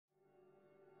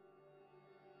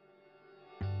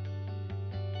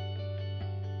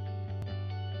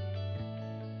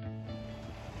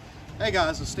Hey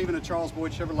guys, it's Stephen at Charles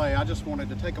Boyd Chevrolet. I just wanted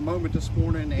to take a moment this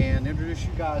morning and introduce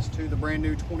you guys to the brand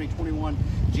new 2021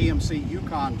 GMC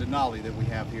Yukon Denali that we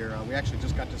have here. We actually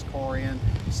just got this car in,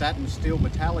 satin steel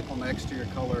metallic on the exterior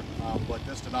color, but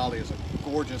this Denali is a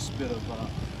gorgeous bit of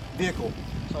vehicle.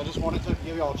 So I just wanted to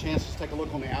give you all a chance to take a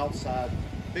look on the outside.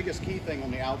 Biggest key thing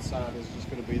on the outside is just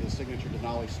going to be the signature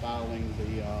Denali styling,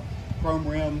 the chrome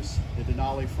rims, the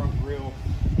Denali front grille,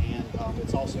 and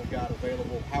it's also got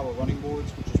available power running boards,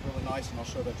 which is really nice, and I'll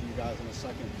show that to you guys in a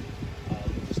second.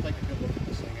 Just take a good look at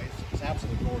this thing. It's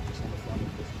absolutely gorgeous on the front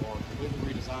of this car.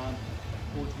 Completely redesigned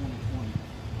for 2020.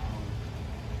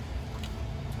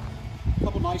 A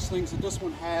couple nice things that this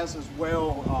one has as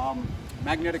well.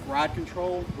 Magnetic ride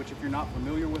control, which if you're not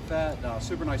familiar with that,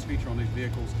 super nice feature on these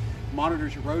vehicles.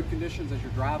 Monitors your road conditions as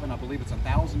you're driving. I believe it's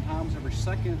 1,000 times every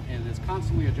second, and it's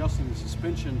constantly adjusting the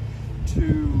suspension to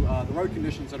the road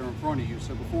conditions that are in front of you.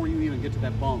 So before you even get to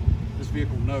that bump, this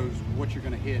vehicle knows what you're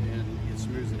going to hit, and it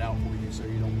smooths it out for you so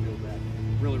you don't feel that.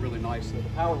 Really, really nice. So the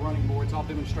power running boards, I'll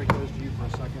demonstrate those to you for a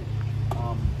second.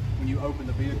 When you open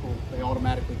the vehicle, they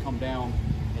automatically come down,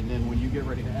 and then when you get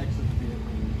ready to exit the vehicle,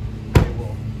 they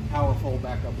will power fold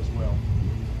back up as well.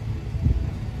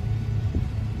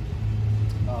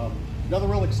 Another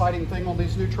real exciting thing on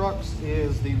these new trucks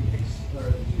is the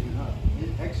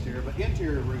exterior, but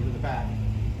interior room in the back.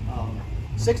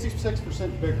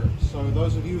 66% bigger. So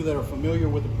those of you that are familiar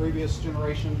with the previous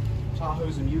generation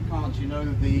Tahoes and Yukons, you know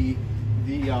the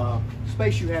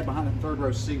space you had behind the third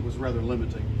row seat was rather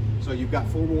limiting. So you've got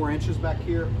 4 more inches back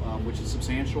here, which is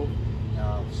substantial.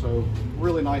 So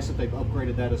really nice that they've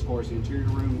upgraded that as far as the interior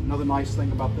room. Another nice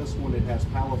thing about this one, it has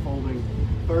power folding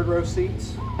third row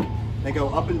seats. They go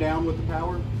up and down with the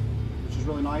power, which is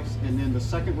really nice. And then the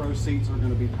second row seats are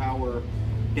going to be power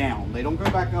down. They don't go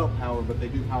back up power, but they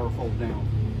do power fold down.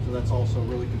 So that's also a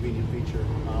really convenient feature.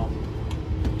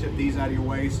 Tip these out of your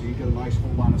way so you get a nice full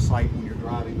line of sight when you're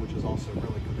driving, which is also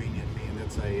really convenient, being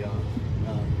it's a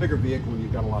bigger vehicle and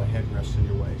you've got a lot of headrests in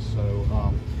your way.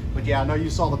 So, but yeah, I know you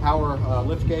saw the power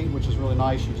lift gate, which is really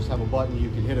nice. You just have a button,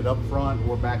 you can hit it up front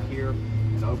or back here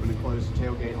and open and close the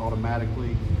tailgate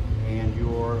automatically. And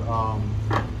your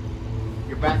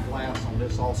back glass on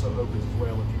this also opens as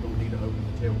well if you don't need to open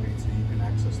the tailgate, so you can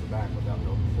access the back without having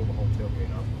to pull the whole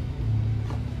tailgate up.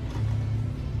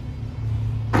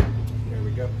 There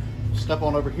we go. Step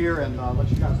on over here and let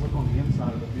you guys look on the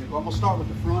inside of the vehicle. I'm going to start with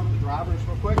the front, the drivers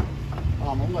real quick.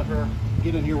 I'm going to let her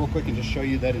get in here real quick and just show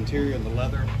you that interior and the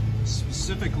leather.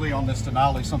 Specifically on this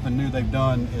Denali, something new they've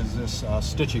done is this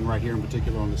stitching right here in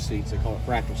particular on the seats. They call it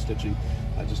fractal stitching.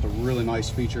 Just a really nice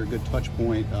feature, good touch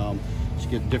point. You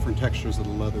get different textures of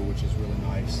the leather, which is really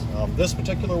nice. This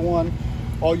particular one,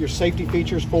 all your safety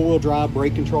features, 4-wheel drive,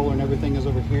 brake controller, and everything is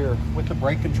over here. With the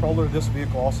brake controller, this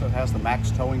vehicle also has the max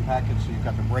towing package. So you've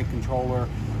got the brake controller,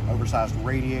 oversized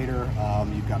radiator,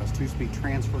 you've got a 2-speed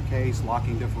transfer case,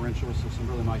 locking differentials, so some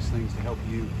really nice things to help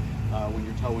you when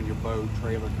you're towing your boat,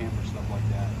 trailer, camper, stuff like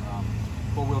that.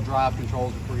 4-wheel drive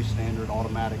controls are pretty standard,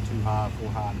 automatic, 2 high, 4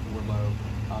 high, and 4 low.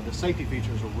 The safety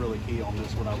features are really key on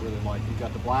this, what I really like. You've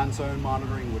got the blind zone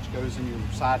monitoring, which goes in your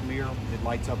side mirror. It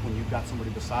lights up when you've got somebody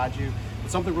beside you.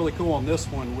 But something really cool on this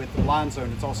one with the blind zone,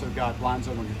 it's also got blind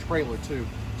zone on your trailer too.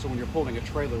 So when you're pulling a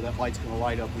trailer, that light's going to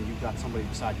light up when you've got somebody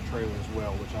beside your trailer as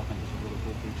well, which I think is a really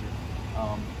cool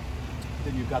feature.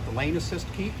 Then you've got the lane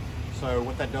assist key. So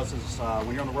what that does is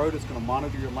when you're on the road, it's going to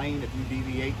monitor your lane. If you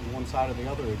deviate to one side or the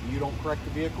other, if you don't correct the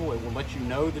vehicle, it will let you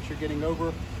know that you're getting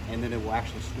over, and then it will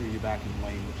actually steer you back in the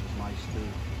lane, which is nice too.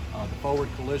 The forward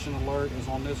collision alert is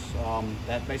on this.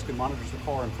 That basically monitors the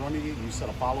car in front of you. You set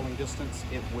a following distance.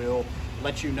 It will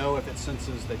let you know if it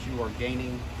senses that you are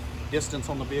gaining distance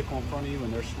on the vehicle in front of you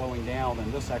and they're slowing down.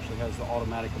 And this actually has the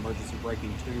automatic emergency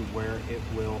braking too, where it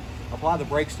will apply the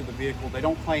brakes to the vehicle. They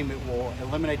don't claim it will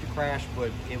eliminate the crash,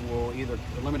 but it will either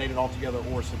eliminate it altogether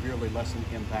or severely lessen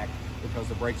impact, because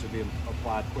the brakes are being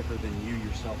applied quicker than you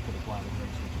yourself could apply the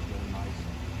brakes, which is really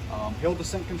nice. Hill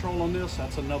descent control on this,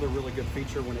 that's another really good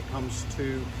feature when it comes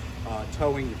to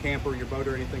towing your camper, your boat,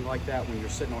 or anything like that. When you're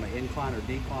sitting on an incline or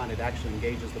decline, it actually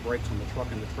engages the brakes on the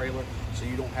truck and the trailer, so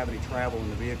you don't have any travel in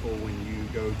the vehicle when you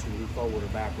go to move forward or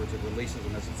backwards. It releases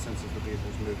them as it senses the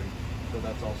vehicle's moving, so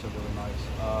that's also really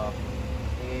nice.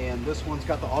 And this one's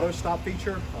got the auto stop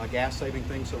feature, gas saving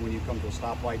thing, so when you come to a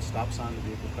stoplight, stop sign, the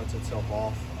vehicle cuts itself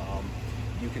off.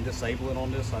 You can disable it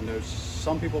on this. I know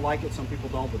some people like it, some people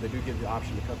don't, but they do give you the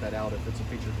option to cut that out if it's a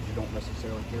feature that you don't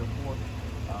necessarily care for.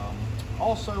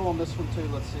 Also on this one too,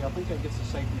 let's see, I think that gets the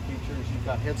safety features. You've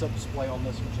got heads-up display on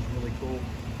this, which is really cool.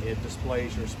 It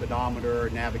displays your speedometer,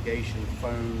 navigation,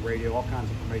 phone, radio, all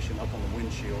kinds of information up on the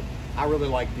windshield. I really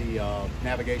like the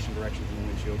navigation directions in the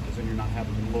windshield, because then you're not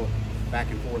having to look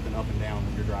back and forth and up and down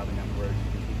when you're driving down the road.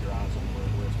 You can keep your eyes on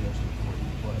where it's most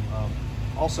important.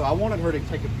 But also, I wanted her to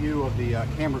take a view of the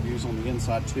camera views on the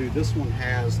inside too. This one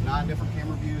has 9 different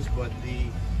camera views, but the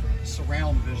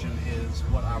surround vision is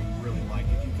what I really like.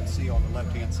 If you can see on the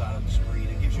left-hand side of the screen,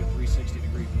 it gives you a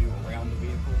 360-degree view around the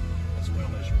vehicle, as well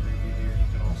as your rear view here. You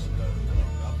can also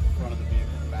look up the front of the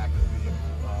vehicle, the back of the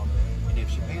vehicle. And if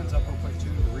she pans up real quick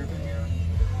too to the rear view mirror,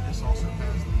 this also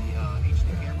has the HD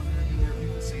camera rear view mirror. You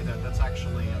can see that that's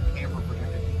actually a camera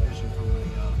projected vision from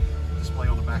the display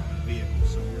on the back of the vehicle.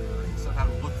 So you're, instead of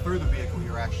having to look through the vehicle,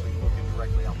 you're actually looking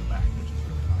directly out the back, which is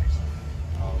really nice.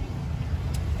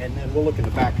 And then we'll look in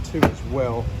the back too as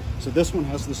well. So this one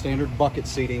has the standard bucket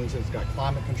seatings. It's got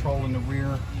climate control in the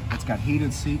rear. It's got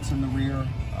heated seats in the rear.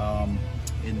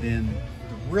 And then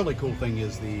the really cool thing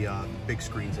is the big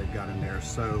screens they've got in there.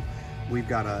 So we've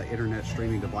got an internet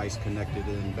streaming device connected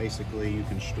in. Basically, you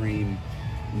can stream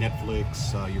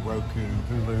Netflix, your Roku,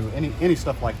 Hulu, any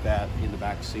stuff like that in the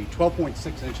back seat.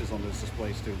 12.6 inches on those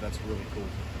displays too. That's really cool.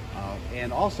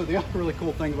 And also the other really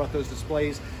cool thing about those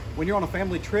displays, when you're on a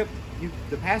family trip,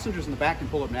 the passengers in the back can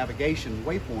pull up navigation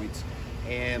waypoints.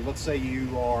 And let's say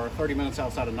you are 30 minutes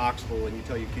outside of Knoxville and you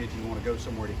tell your kids you want to go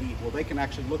somewhere to eat. Well, they can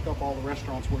actually look up all the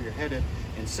restaurants where you're headed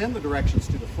and send the directions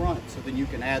to the front, so then you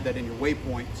can add that in your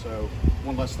waypoint. So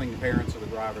one less thing the parents or the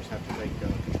drivers have to take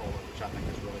control of, which I think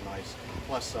is really nice.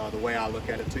 Plus, the way I look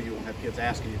at it too, you won't have kids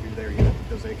asking you who there yet,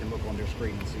 because they can look on their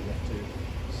screen and see that too.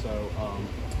 So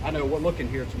I know we're looking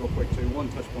here, it's real quick too. One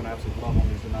touch point I absolutely love on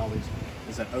these Denalis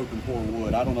is that open pore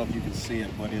wood. I don't know if you can see it,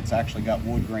 but it's actually got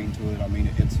wood grain to it. I mean,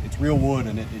 it's real wood,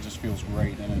 and it just feels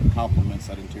great, and it complements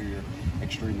that interior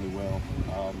extremely well.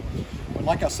 But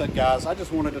like I said, guys, I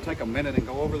just wanted to take a minute and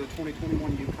go over the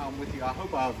 2021 Yukon with you. I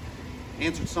hope I've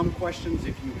answered some questions.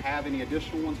 If you have any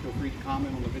additional ones, feel free to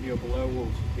comment on the video below. We'll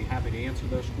be happy to answer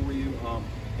those for you.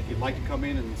 If you'd like to come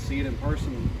in and see it in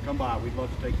person, come by. We'd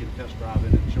love to take you to test drive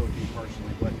it and show it to you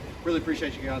personally. But really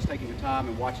appreciate you guys taking the time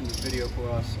and watching this video for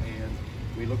us, and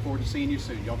we look forward to seeing you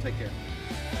soon. Y'all take care.